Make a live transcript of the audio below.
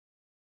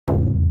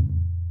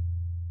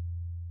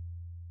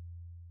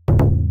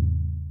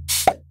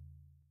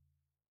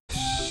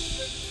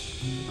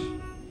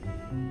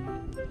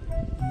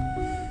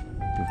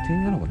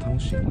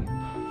楽しいね。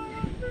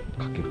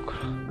かけるから。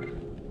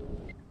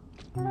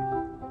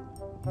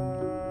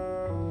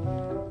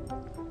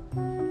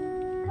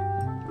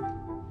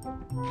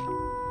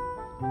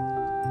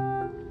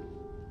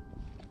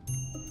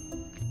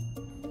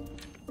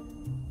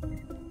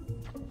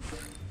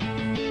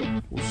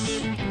よ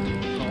し。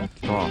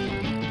来た。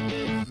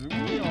すご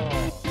いな。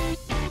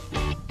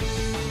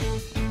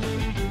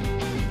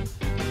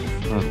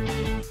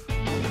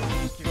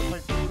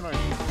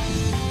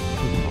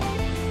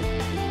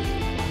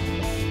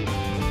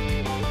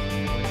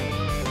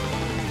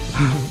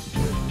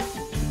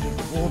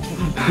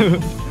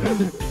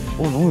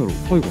あ、なんやろ、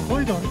タイかな。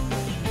タイだ。あ、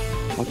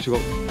違う。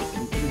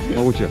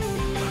マゴチや。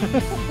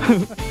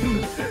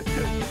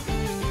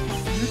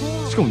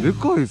しかもで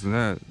かいです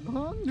ね。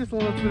なんでそん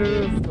な釣れ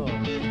るんですか。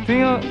てん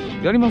や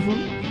やります？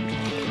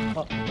あ、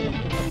こっち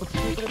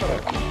に釣れたら。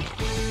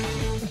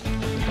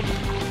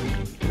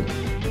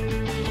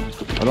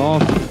あら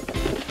ー。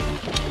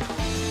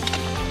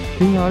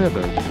てんやあれやった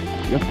らやりま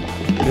す。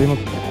い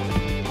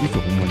いっす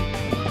よ、ほんまに。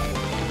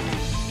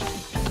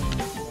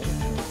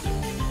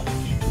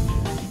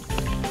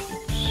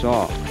し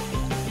ゃあ。す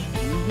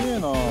げえ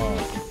な。ほ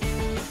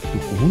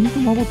んと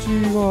マゴチが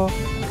よ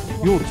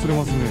う釣れ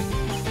ますね。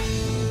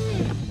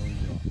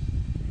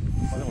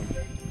あ、でも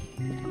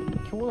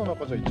今日の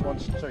中じゃ一番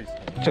ちっちゃいです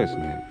ね。ちっちゃいです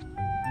ね。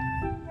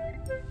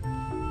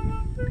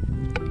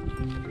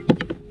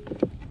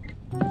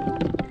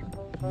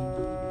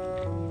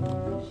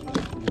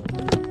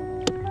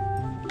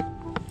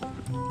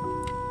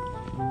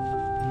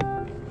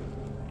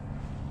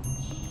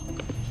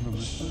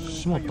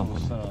しまったんかな。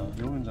したら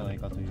酔うんじゃない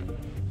かという。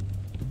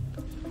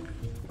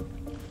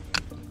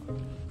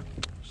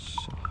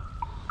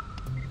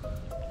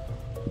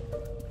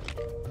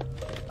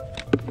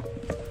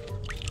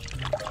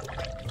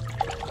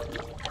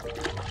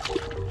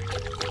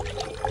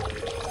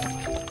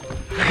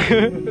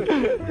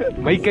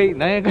毎回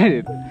なんやかんや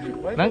で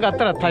何かあっ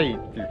たらタイっ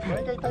ていう。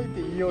毎回タイっ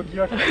て言いよう疑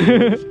惑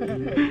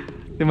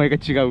で毎回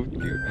違うってい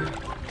う。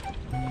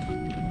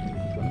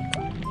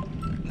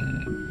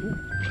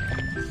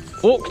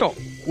お、来た。おお、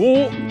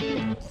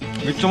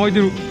めっちゃ巻いて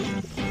る。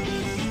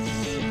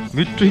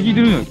めっちゃ引い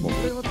てるじゃないですか。こ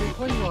れはで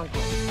かいわ。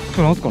そ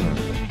れなんすかね。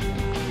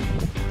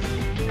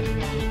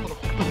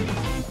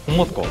ほん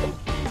まっすか。お、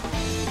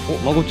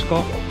マゴチ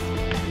か。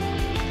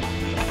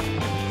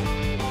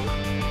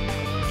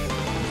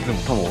でも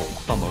多分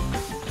スタンドアップで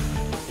す。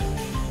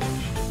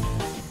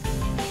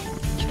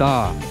来たー。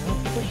やっと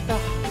来た。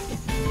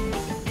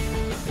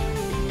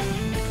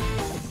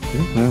え、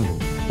何や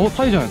ろ。お、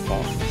タイじゃないですか。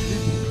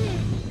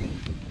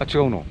あ、違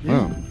うの。う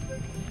ん。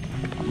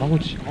マゴ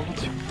チ。よ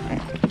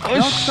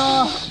し。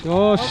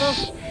よ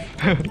し。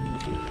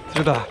釣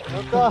れた。やっ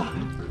た。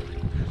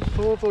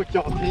とうとう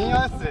今日てん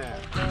やですね。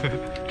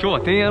今日は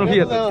てんやの日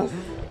やった。あ、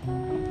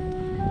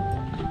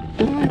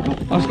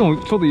しかも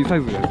ちょうどいいサイ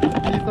ズで。いいサ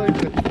イ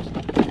ズで。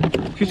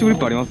フィッシュグリッ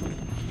プあります？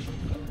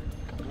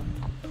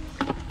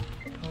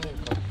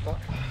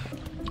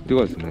で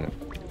かいですね。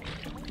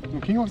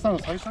金額さん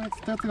が最初に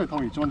釣ったやつが多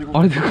分一番でかかった。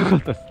あれでかか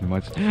ったですね、マ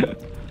ジで。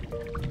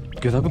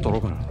下作取ろ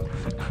うかな。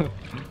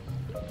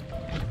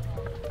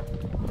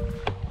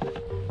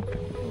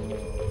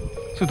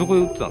それどこ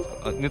で売ってたんです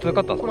か？あ、ネットで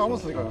買ったんですか？これアマ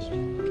スで買いました。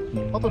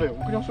後で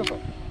送りましょうか。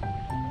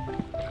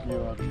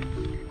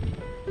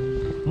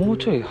もう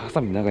ちょいハサ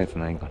ミ長いやつ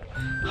ないんかな。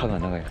刃が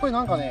長いやつ。これ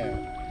なんか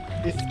ね、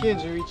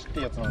SK11 って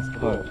やつなんですけ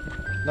ど、はい、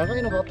長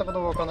いのがあったかど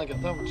うかわかんないけど、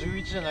多分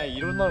11じゃないい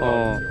ろんなのがあ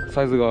るんですよ。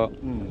サイズが。う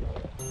ん。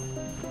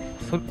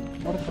あ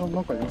れな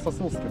んか良さそう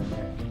ですけどね。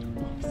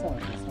そうなん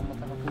です。そんな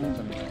高くねえんじ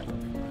ゃねえかな。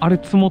あれ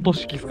つもと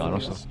式ですか、あの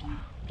人。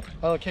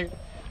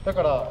だ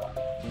から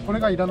これ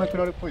がいらなく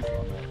なるっぽいです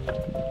よ。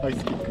アイ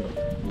スピック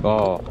が。ああ。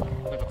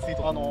なんかツイー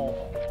ト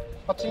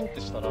パチンっ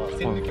てしたら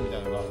線抜きみた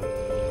いなのが。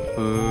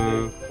こ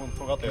の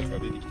尖ったやつが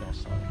出てきてま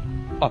した。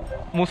あ、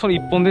もうそれ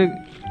一本で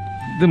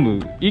全部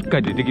一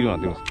回でできるよう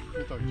になってるん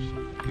ですか？みたいでした。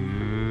へえ。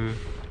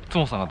つ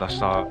もさんが出し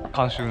た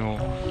監修の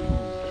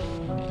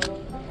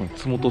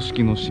つもと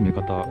式の締め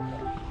方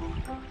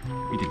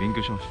見て勉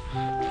強しました。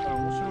面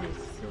白いで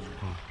すよね。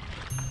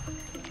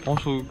あ、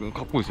そう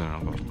かっこいいですよね、な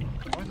んか。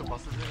あれとバ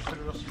スです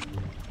るらしい。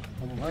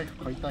このナイフ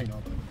買いたいな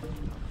と。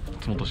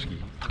つもと式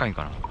高いん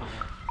かな。こ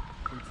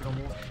いつがも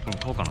う。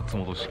買おうかな、つ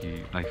もと式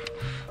ナイフ。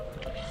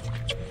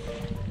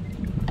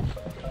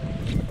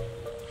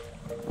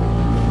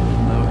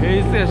平日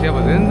やし、やっ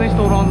ぱ全然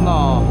人おらん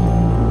な。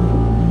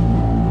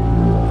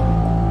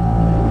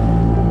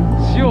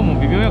潮も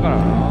微妙やから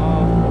な。